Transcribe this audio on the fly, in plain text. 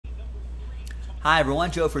Hi everyone,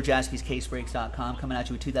 Joe for JaspysCaseBreaks.com coming at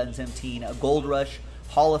you with 2017 Gold Rush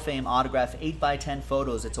Hall of Fame autograph 8x10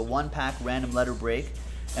 photos. It's a one-pack random letter break,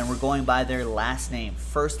 and we're going by their last name,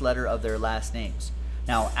 first letter of their last names.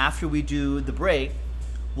 Now, after we do the break,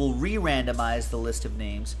 we'll re-randomize the list of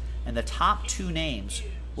names, and the top two names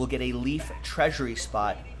will get a Leaf Treasury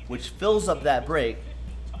spot, which fills up that break,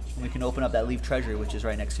 and we can open up that Leaf Treasury, which is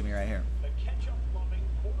right next to me right here.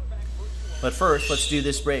 But first, let's do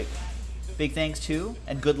this break. Big thanks to,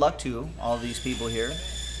 and good luck to, all of these people here.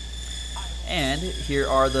 And here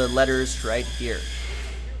are the letters right here.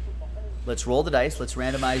 Let's roll the dice. Let's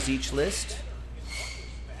randomize each list.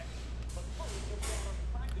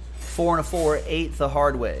 4 and a 4, 8 the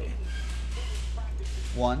hard way.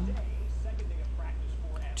 1,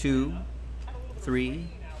 2, 3,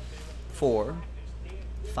 4,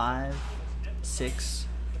 5, 6,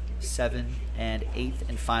 7, and 8th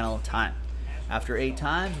and final time. After 8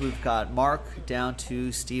 times, we've got Mark down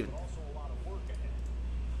to Steven.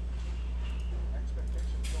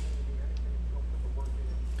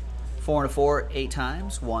 Four and a 4, 8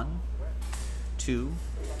 times. 1, 2,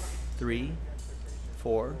 3,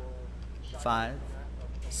 4, 5,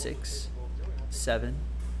 6, 7,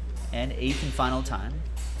 and 8th and final time.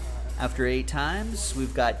 After 8 times,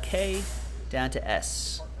 we've got K down to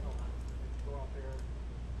S.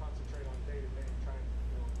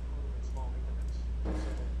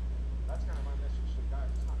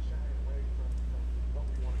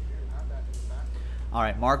 All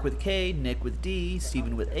right, Mark with K, Nick with D,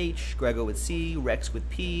 Steven with H, Grego with C, Rex with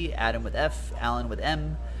P, Adam with F, Alan with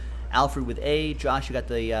M, Alfred with A, Josh, you got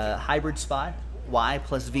the hybrid spot, Y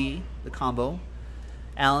plus V, the combo.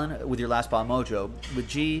 Alan with your last spot, Mojo, with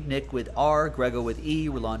G, Nick with R, Grego with E,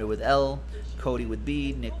 Rolando with L, Cody with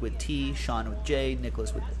B, Nick with T, Sean with J,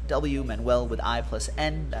 Nicholas with W, Manuel with I plus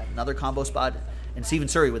N, that another combo spot, and Steven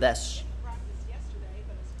Surrey with S.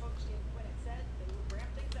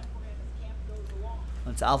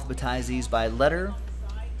 Let's alphabetize these by letter.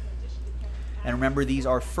 And remember, these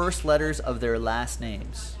are first letters of their last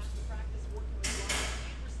names.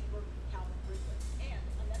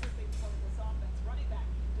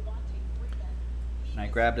 And I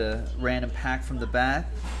grabbed a random pack from the back.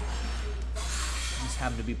 This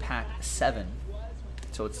happened to be pack 7.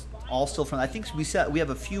 So it's all still from, I think we have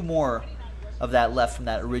a few more of that left from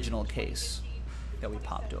that original case that we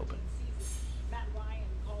popped open.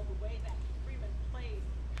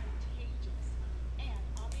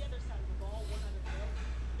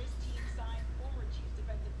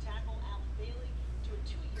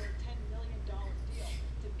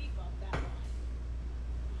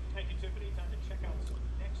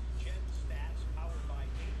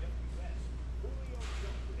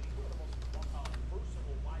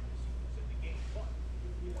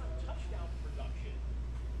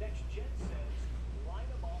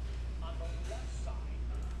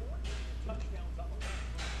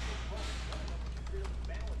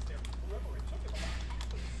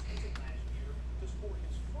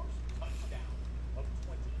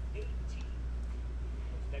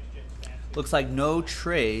 Looks like no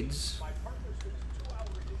trades.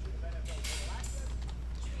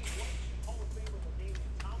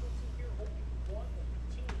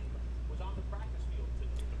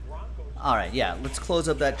 All right, yeah, let's close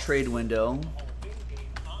up that trade window.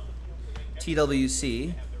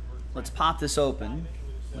 TWC. Let's pop this open.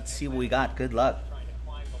 Let's see what we got. Good luck.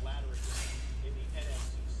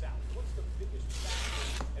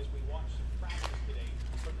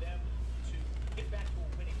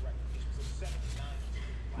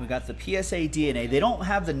 We got the PSA DNA. They don't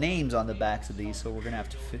have the names on the backs of these, so we're gonna have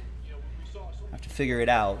to figure it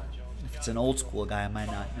out. If it's an old school guy, I might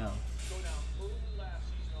not know.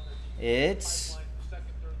 It's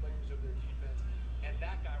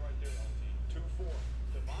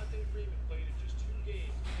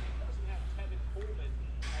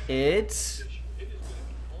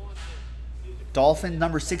Dolphin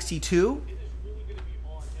number 62.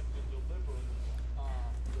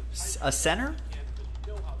 A center.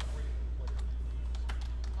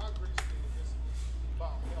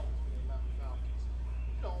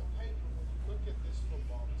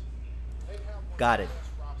 Got it.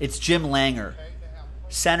 It's Jim Langer,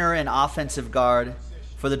 center and offensive guard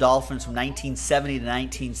for the Dolphins from 1970 to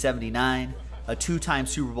 1979, a 2-time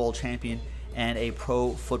Super Bowl champion, and a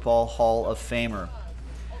Pro Football Hall of Famer.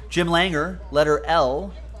 Jim Langer, letter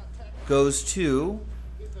L, goes to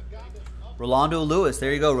Rolando Lewis.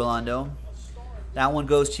 There you go, Rolando. That one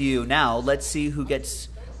goes to you. Now, let's see who gets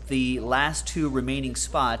the last 2 remaining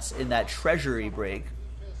spots in that treasury break.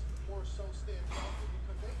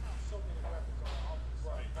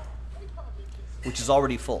 Which is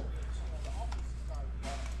already full.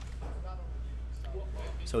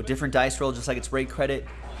 So different dice roll, just like it's break credit.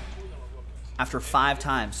 After 5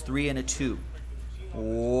 times, 3 and a 2.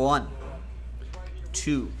 1,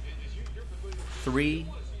 2, 3,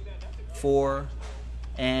 4,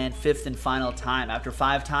 and 5th and final time. After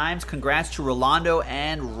 5 times, congrats to Rolando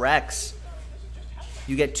and Rex.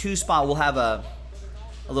 You get 2 spot. We'll have a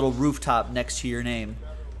little rooftop next to your name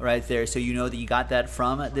right there, so you know that you got that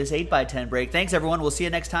from this 8x10 break. Thanks, everyone. We'll see you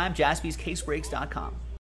next time. JaspysCaseBreaks.com.